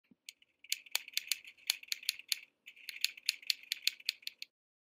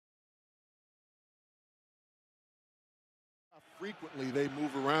frequently they move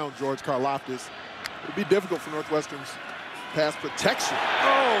around George Karlaftis. It'll be difficult for Northwestern's pass protection.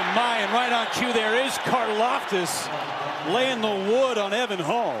 Oh my, and right on cue there is Karlaftis laying the wood on Evan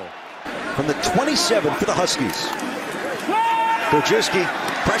Hall. From the 27 for the Huskies. Krzyzewski,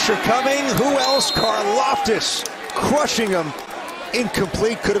 pressure coming. Who else? Karlaftis crushing him.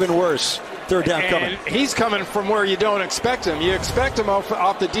 Incomplete, could have been worse. Third down coming. He's coming from where you don't expect him. You expect him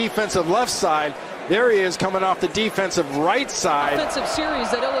off the defensive left side. There he is coming off the defensive right side. Offensive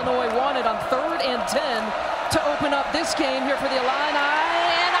series that Illinois wanted on 3rd and 10 to open up this game here for the Illini,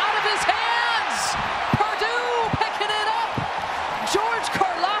 and out of his hands, Purdue picking it up. George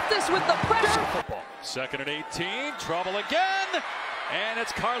Karlaftis with the pressure. Football. 2nd and 18, trouble again, and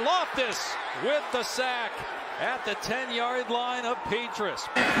it's Karlaftis with the sack at the 10-yard line of Petrus.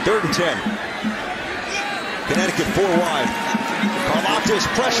 3rd and 10. Connecticut 4 wide. Karlaftis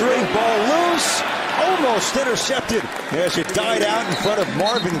pressuring, ball loose, almost intercepted as it died out in front of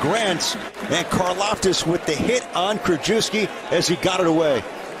Marvin Grant. And Karlaftis with the hit on Krzyzewski as he got it away.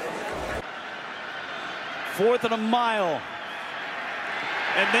 4th and a mile.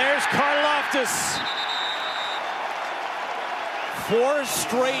 And there's Karlaftis. 4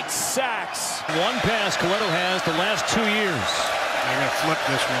 straight sacks. One pass Coletto has the last 2 years. They're going to flip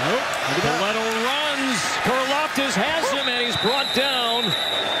this one out. Coletto runs. Karlaftis has him, and he's brought down.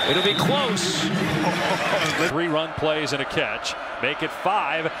 It'll be close. 3 run plays and a catch. Make it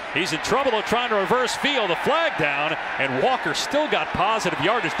 5. He's in trouble though, trying to reverse field. A flag down, and Walker still got positive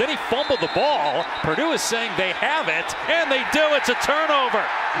yardage. Then he fumbled the ball. Purdue is saying they have it, and they do. It's a turnover.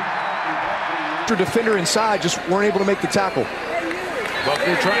 Defender inside just weren't able to make the tackle.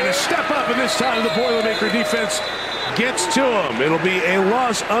 Buckner trying to step up, and this time the Boilermaker defense gets to him. It'll be a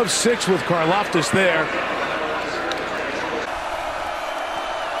loss of 6 with Karlaftis there.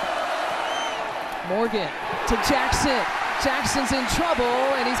 Morgan to Jackson. Jackson's in trouble,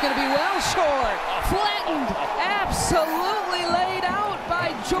 and he's going to be well short. Flattened, absolutely laid out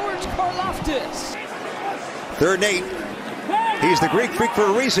by George Karlaftis. 3rd and 8. He's the Greek freak for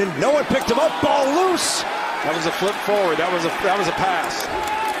a reason. No one picked him up. Ball loose. That was a flip forward. That was a pass.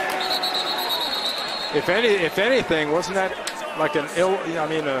 If anything, wasn't that like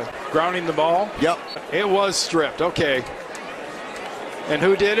grounding the ball? Yep. It was stripped. Okay. And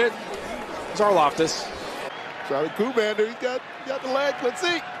who did it? It's Karlaftis. Charlie Kubander, he got the leg. Let's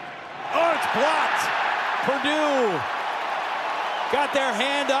see. Oh, it's blocked. Purdue got their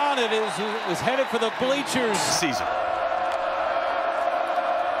hand on it. It was headed for the bleachers. Season.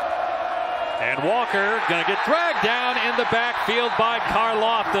 And Walker going to get dragged down in the backfield by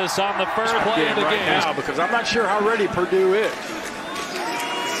Karlaftis on the first play of the game. Now, because I'm not sure how ready Purdue is.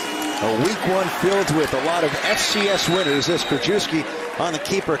 A week 1 filled with a lot of FCS winners. This Krzyzewski on the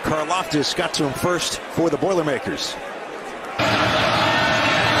keeper. Karlaftis got to him first for the Boilermakers.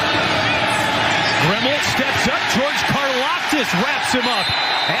 Grimmel steps up. George Karlaftis wraps him up.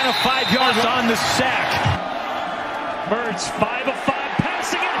 And a 5-yard on the sack. Mertz, 5 of 5.